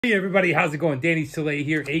Hey everybody, how's it going? Danny Soleil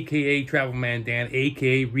here, aka Travel Man Dan,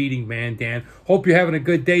 aka Reading Man Dan. Hope you're having a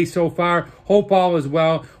good day so far. Hope all is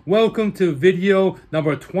well. Welcome to video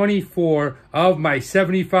number 24 of my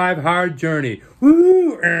 75 hard journey.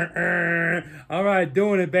 Woo! All right,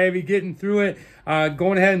 doing it, baby, getting through it.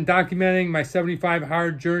 Going ahead and documenting my 75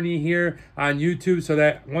 hard journey here on YouTube so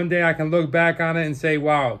that one day I can look back on it and say,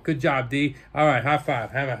 wow, good job, D. All right, high five.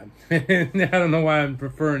 Have I don't know why I'm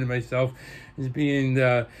referring to myself as being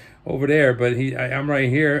over there, but I'm right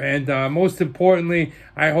here. And most importantly,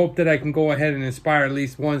 I hope that I can go ahead and inspire at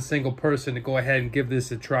least one single person to go ahead and give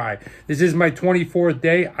this a try. This is my 24th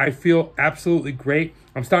day. I feel absolutely great.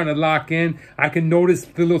 I'm starting to lock in. I can notice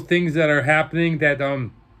little things that are happening that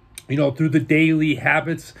through the daily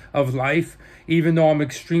habits of life. Even though I'm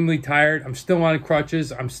extremely tired, I'm still on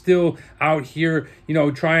crutches. I'm still out here,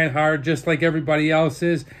 trying hard just like everybody else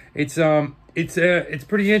is. It's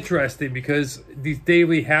pretty interesting because these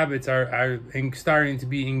daily habits are starting to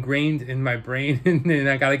be ingrained in my brain, and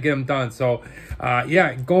I got to get them done. So,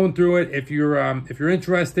 yeah, going through it. If you're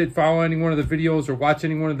interested, follow any one of the videos or watch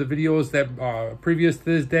any one of the videos that previous to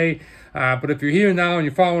this day. But if you're here now and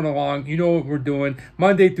you're following along, you know what we're doing.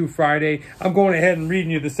 Monday through Friday, I'm going ahead and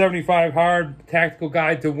reading you the 75 Hard Tactical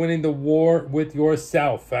Guide to Winning the War with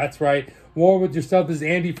Yourself. That's right. War with Yourself. This is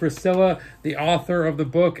Andy Frisella, the author of the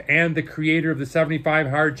book and the creator of the 75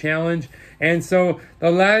 Hard Challenge. And so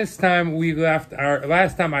the last time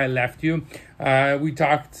I left you, we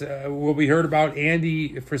talked, we heard about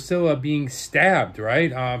Andy Frisella being stabbed,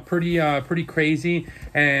 right? Pretty crazy,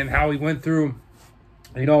 and how he went through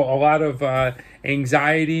a lot of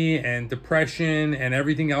anxiety and depression and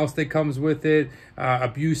everything else that comes with it,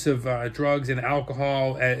 abuse of drugs and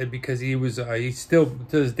alcohol, because he's still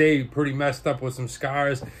to this day pretty messed up with some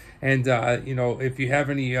scars. And if you have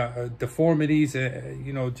any deformities,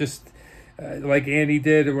 like Andy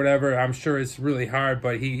did or whatever, I'm sure it's really hard.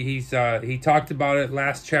 But he talked about it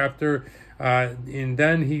last chapter, and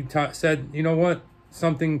then he said, you know what?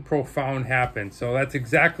 Something profound happened. So that's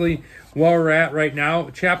exactly where we're at right now.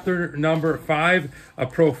 Chapter number 5, a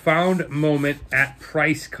profound moment at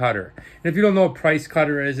Price Cutter. And if you don't know what Price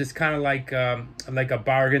Cutter is, it's kind of like a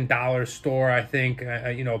bargain dollar store, I think.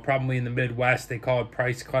 Probably in the Midwest they call it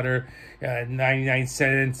Price Cutter. 99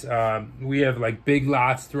 cents. We have like Big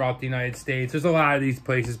Lots throughout the United States. There's a lot of these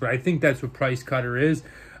places, but I think that's what Price Cutter is.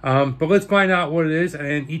 But let's find out what it is.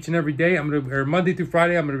 And each and every day, Monday through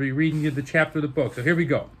Friday, I'm going to be reading you the chapter of the book. So here we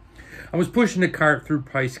go. I was pushing the cart through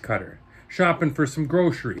Price Cutter, shopping for some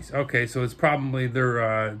groceries. Okay, so it's probably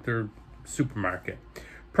their supermarket.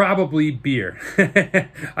 Probably beer.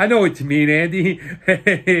 I know what you mean, Andy.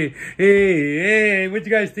 Hey, what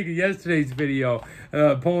you guys think of yesterday's video?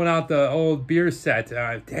 Pulling out the old beer set.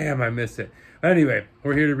 Damn, I miss it. Anyway,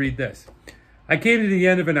 we're here to read this. I came to the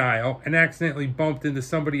end of an aisle and accidentally bumped into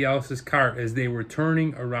somebody else's cart as they were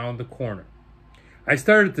turning around the corner. I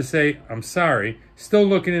started to say, I'm sorry, still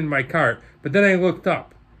looking in my cart, but then I looked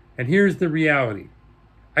up, and here's the reality.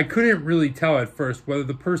 I couldn't really tell at first whether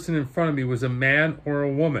the person in front of me was a man or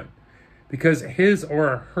a woman, because his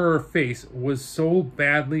or her face was so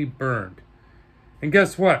badly burned. And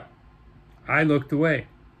guess what? I looked away.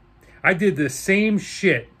 I did the same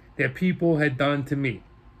shit that people had done to me.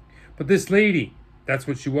 But this lady, that's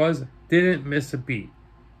what she was, didn't miss a beat.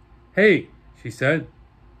 Hey, she said,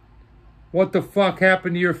 what the fuck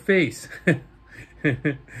happened to your face?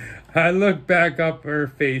 I looked back up her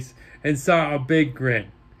face and saw a big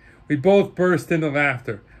grin. We both burst into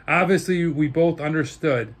laughter. Obviously, we both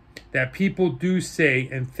understood that people do say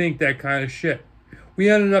and think that kind of shit. We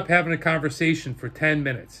ended up having a conversation for 10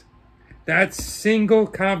 minutes. That single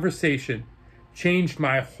conversation changed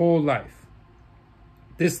my whole life.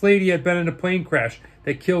 This lady had been in a plane crash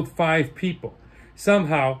that killed 5 people.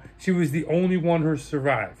 Somehow, she was the only one who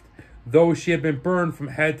survived, though she had been burned from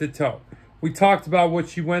head to toe. We talked about what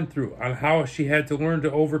she went through, on how she had to learn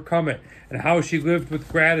to overcome it, and how she lived with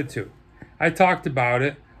gratitude. I talked about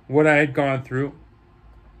it, what I had gone through.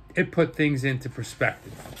 It put things into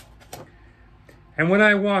perspective. And when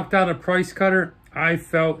I walked out of Price Cutter, I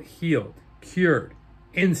felt healed, cured,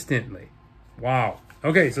 instantly. Wow.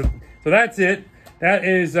 Okay, so that's it. That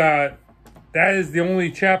is the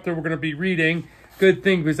only chapter we're going to be reading. Good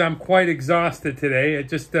thing, because I'm quite exhausted today. I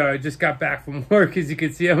just got back from work. As you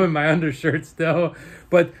can see, I'm in my undershirt still.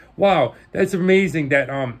 But wow, that's amazing that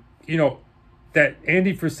that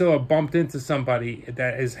Andy Frisella bumped into somebody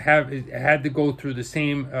that had to go through the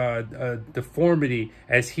same deformity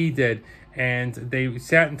as he did, and they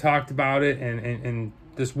sat and talked about it, and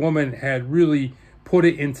this woman had really put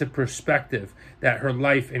it into perspective, that her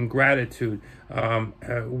life and gratitude,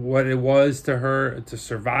 what it was to her to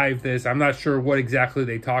survive this. I'm not sure what exactly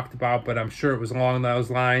they talked about, but I'm sure it was along those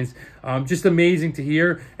lines. Just amazing to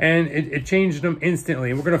hear, and it changed them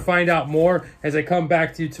instantly. And we're going to find out more as I come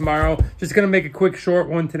back to you tomorrow. Just going to make a quick short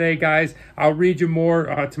one today, guys. I'll read you more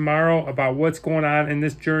tomorrow about what's going on in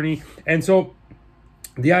this journey. And so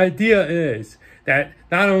the idea is that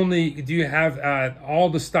not only do you have all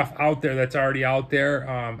the stuff out there that's already out there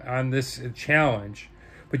on this challenge,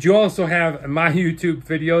 but you also have my YouTube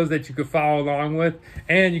videos that you can follow along with,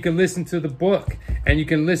 and you can listen to the book, and you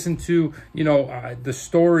can listen to, you know, the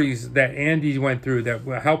stories that Andy went through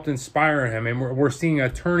that helped inspire him. And we're seeing a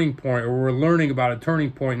turning point, or we're learning about a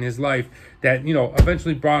turning point in his life that, you know,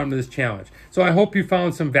 eventually brought him to this challenge. So I hope you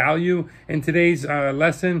found some value in today's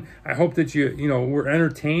lesson. I hope that you know, were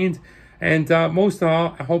entertained. And most of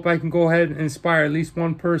all, I hope I can go ahead and inspire at least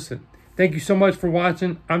one person. Thank you so much for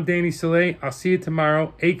watching. I'm Danny Soleil. I'll see you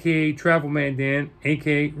tomorrow, a.k.a. Travel Man Dan,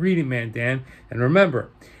 a.k.a. Reading Man Dan. And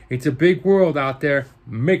remember, it's a big world out there.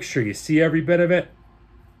 Make sure you see every bit of it.